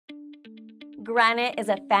Granite is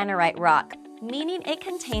a phanerite rock, meaning it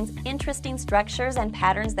contains interesting structures and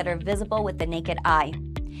patterns that are visible with the naked eye.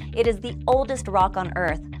 It is the oldest rock on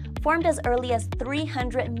Earth, formed as early as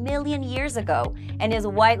 300 million years ago, and is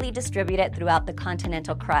widely distributed throughout the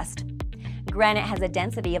continental crust. Granite has a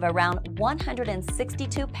density of around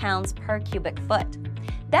 162 pounds per cubic foot.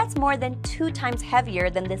 That's more than 2 times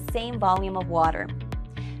heavier than the same volume of water.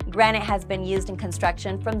 Granite has been used in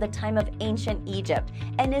construction from the time of ancient Egypt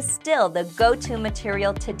and is still the go-to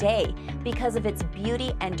material today because of its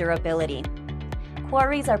beauty and durability.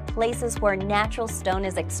 Quarries are places where natural stone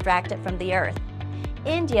is extracted from the earth.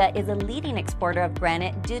 India is a leading exporter of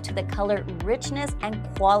granite due to the color richness and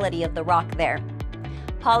quality of the rock there.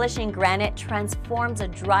 Polishing granite transforms a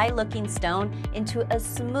dry-looking stone into a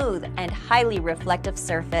smooth and highly reflective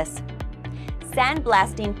surface.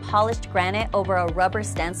 Sandblasting polished granite over a rubber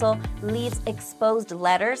stencil leaves exposed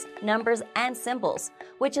letters, numbers, and symbols,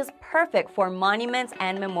 which is perfect for monuments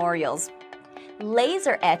and memorials.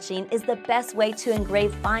 Laser etching is the best way to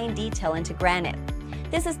engrave fine detail into granite.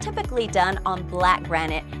 This is typically done on black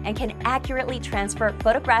granite and can accurately transfer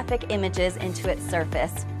photographic images into its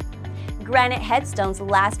surface. Granite headstones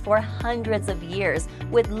last for hundreds of years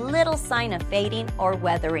with little sign of fading or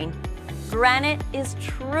weathering. Granite is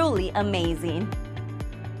truly amazing.